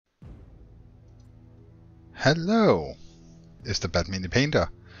Hello, it's the Bad Mini Painter,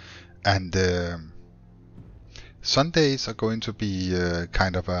 and Sundays are going to be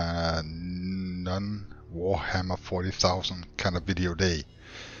kind of a non-Warhammer 40,000 kind of video day.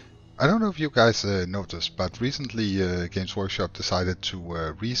 I don't know if you guys noticed, but recently Games Workshop decided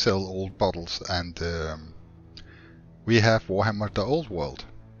to resell old bottles, and we have Warhammer the Old World.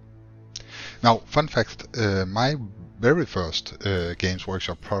 Now, fun fact, my very first Games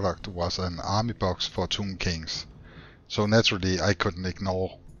Workshop product was an army box for Tomb Kings. So naturally I couldn't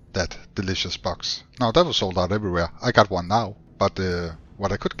ignore that delicious box. Now that was sold out everywhere. I got one now, but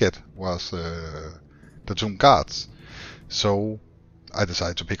what I could get was the Tomb Guards. So I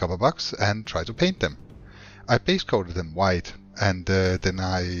decided to pick up a box and try to paint them. I base coated them white, and then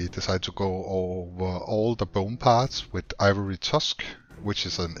I decided to go over all the bone parts with Ivory Tusk, which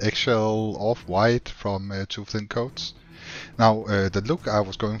is an eggshell off-white from Two Thin Coats. Now, the look I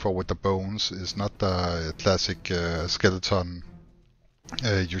was going for with the bones is not the classic skeleton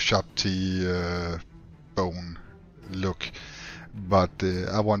Ushabti bone look, but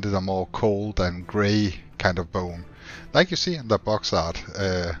I wanted a more cold and grey kind of bone, like you see in the box art.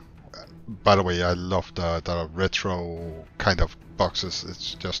 By the way, I love the retro kind of boxes.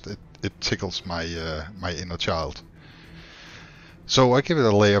 It's just it tickles my my inner child. So I give it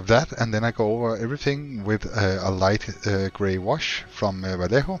a layer of that, and then I go over everything with a light grey wash from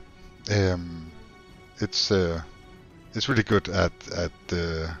Vallejo. It's really good at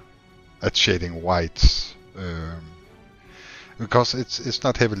shading whites, because it's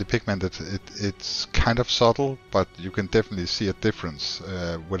not heavily pigmented. It's kind of subtle, but you can definitely see a difference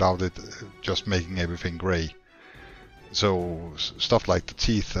without it just making everything grey. So stuff like the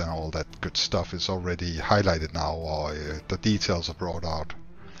teeth and all that good stuff is already highlighted now, or the details are brought out.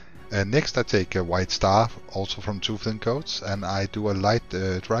 Next I take a white star, also from Two Thin Coats, and I do a light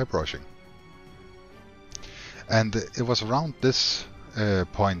dry brushing. And it was around this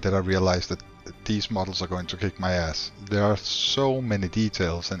point that I realized that these models are going to kick my ass. There are so many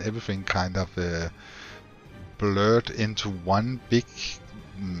details, and everything kind of blurred into one big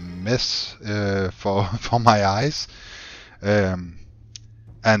mess for my eyes. Yeah,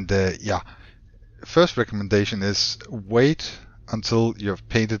 first recommendation is wait until you've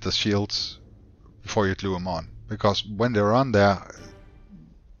painted the shields before you glue them on, because when they're on there,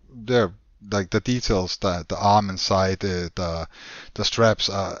 they're like the details, the arm inside, the straps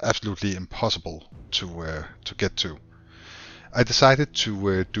are absolutely impossible to get to. I decided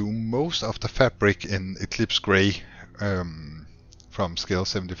to do most of the fabric in Eclipse Grey from scale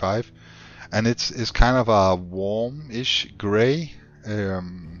 75. And it's kind of a warm-ish grey.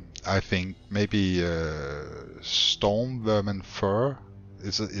 I think maybe Storm Vermin Fur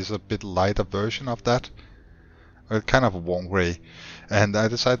is a bit lighter version of that. Kind of a warm grey. And I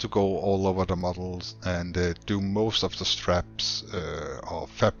decided to go all over the models and do most of the straps or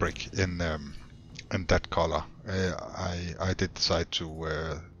fabric in that color. I did decide to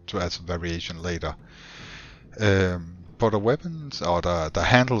add some variation later. For the weapons, or the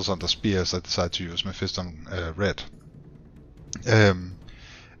handles on the spears, I decided to use Mephiston red.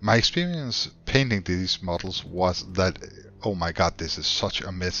 My experience painting these models was that, oh my god, this is such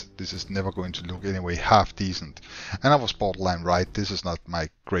a mess. This is never going to look anyway half decent. And I was borderline right. This is not my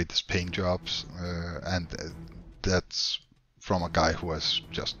greatest paint jobs, and that's from a guy who has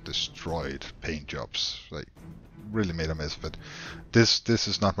just destroyed paint jobs. Like, really made a mess of it. This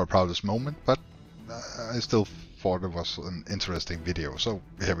is not my proudest moment, but I still thought it was an interesting video, so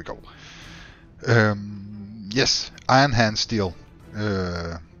here we go. Yes, iron hand steel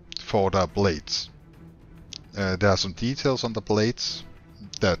for the blades. There are some details on the blades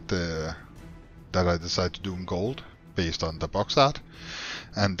that I decided to do in gold based on the box art,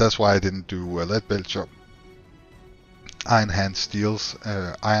 and that's why I didn't do a lead belt job. Iron hand steel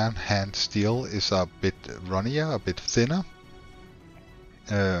is a bit runnier, a bit thinner.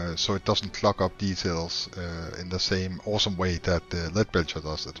 So it doesn't clog up details in the same awesome way that the lead belcher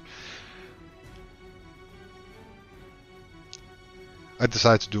does it. I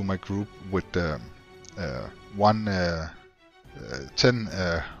decided to do my group with 10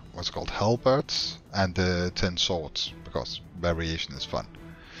 what's called halberds and 10 swords, because variation is fun.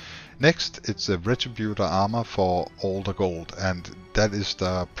 Next, it's a Retributor armor for all the gold, and that is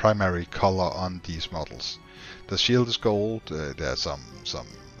the primary color on these models. The shield is gold, there's some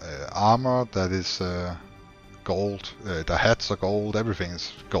armor that is gold, the hats are gold, everything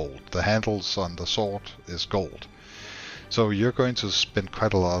is gold. The handles on the sword is gold. So you're going to spend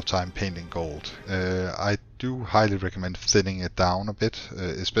quite a lot of time painting gold. I do highly recommend thinning it down a bit,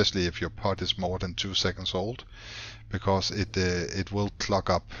 especially if your pot is more than 2 seconds old, because it will clog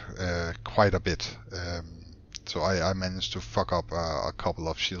up quite a bit. So I managed to fuck up a couple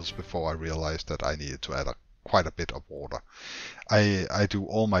of shields before I realized that I needed to add quite a bit of water. I do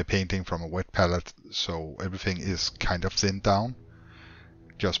all my painting from a wet palette, so everything is kind of thinned down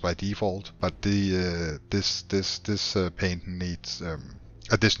just by default. But this paint needs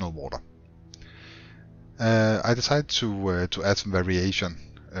additional water. I decided to add some variation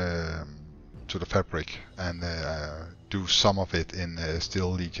to the fabric and do some of it in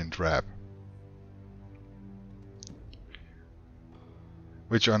Steel Legion drab,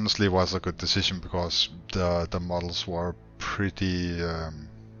 which honestly was a good decision because the models were pretty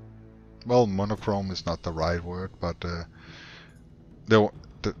well, monochrome is not the right word, but there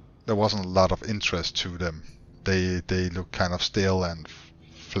wasn't a lot of interest to them. They look kind of stale and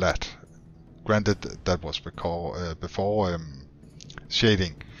flat. Granted, that was before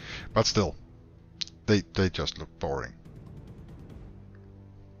shading, but still, they just look boring.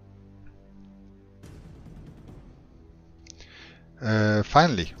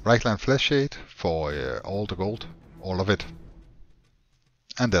 Finally, Reichland Flesh Shade for all the gold, all of it,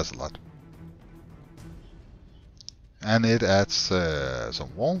 and there's a lot. And it adds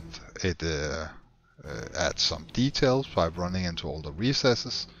some warmth, it adds some details by running into all the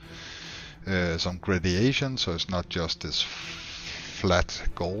recesses, some gradation, so it's not just this flat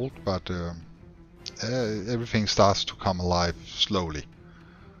gold, but everything starts to come alive slowly.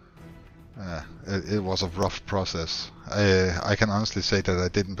 It was a rough process. I can honestly say that I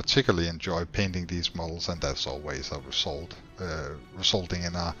didn't particularly enjoy painting these models, and that's always a result, resulting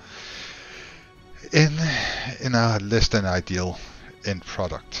in a less than ideal end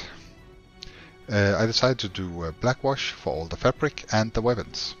product. I decided to do black wash for all the fabric and the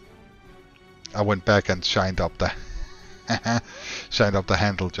weapons. I went back and shined up the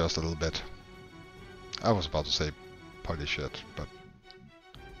handle just a little bit. I was about to say polish it, but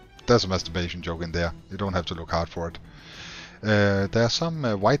there's a masturbation joke in there. You don't have to look hard for it. There are some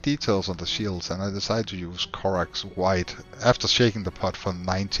white details on the shields, and I decided to use Corax white after shaking the pot for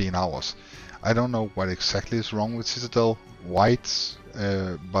 19 hours. I don't know what exactly is wrong with Citadel whites,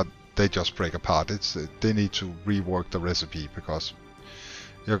 but they just break apart. They need to rework the recipe because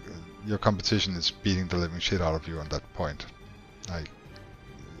your competition is beating the living shit out of you on that point.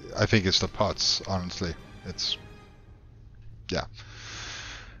 I think it's the pots, honestly. It's yeah.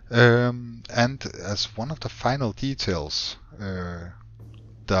 And as one of the final details, the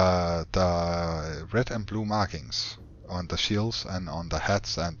red and blue markings on the shields and on the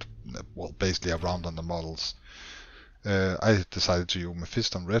hats and well, basically around on the models. I decided to use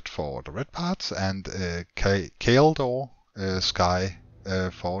Mephiston red for the red parts and Kaeldor sky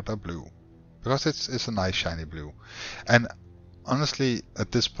for the blue, because it's a nice shiny blue. And honestly,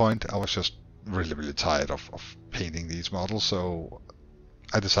 at this point, I was just really tired of painting these models, so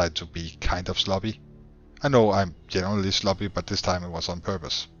I decided to be kind of sloppy. I know I'm generally sloppy, but this time it was on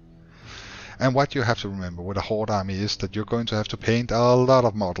purpose. And what you have to remember with a Horde army is that you're going to have to paint a lot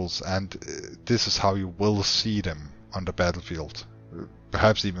of models, and this is how you will see them on the battlefield,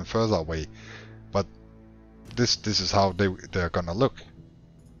 perhaps even further away. But this is how they're gonna look.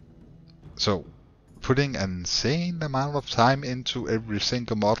 So putting an insane amount of time into every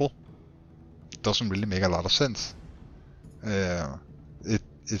single model doesn't really make a lot of sense.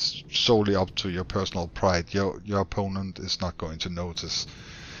 It's solely up to your personal pride. Your opponent is not going to notice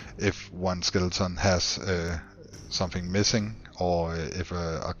if one skeleton has something missing, or if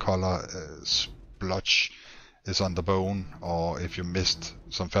a color splotch is on the bone, or if you missed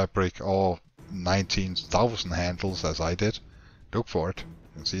some fabric, or 19,000 handles as I did. Look for it,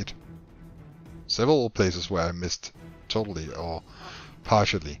 you can see it. Several places where I missed totally or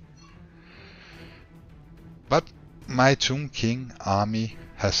partially. But my Tomb King army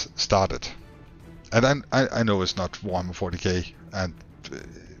has started. And I know it's not Warhammer 40k, and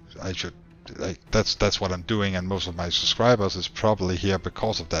I should, like, that's what I'm doing, and most of my subscribers is probably here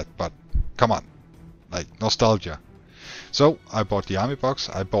because of that, but come on, like, nostalgia. So I bought the army box.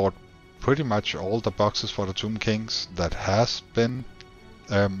 I bought pretty much all the boxes for the Tomb Kings that has been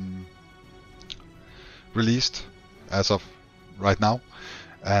released as of right now,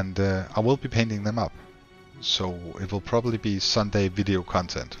 and I will be painting them up. So it will probably be Sunday video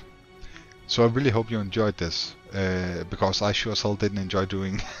content. So I really hope you enjoyed this, because I sure as hell didn't enjoy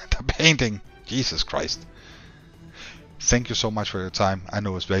doing the painting. Jesus Christ. Thank you so much for your time. I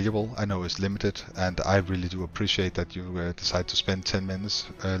know it's valuable, I know it's limited, and I really do appreciate that you decide to spend 10 minutes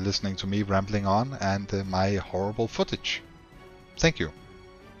listening to me rambling on and my horrible footage. Thank you.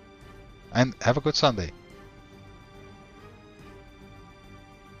 And have a good Sunday.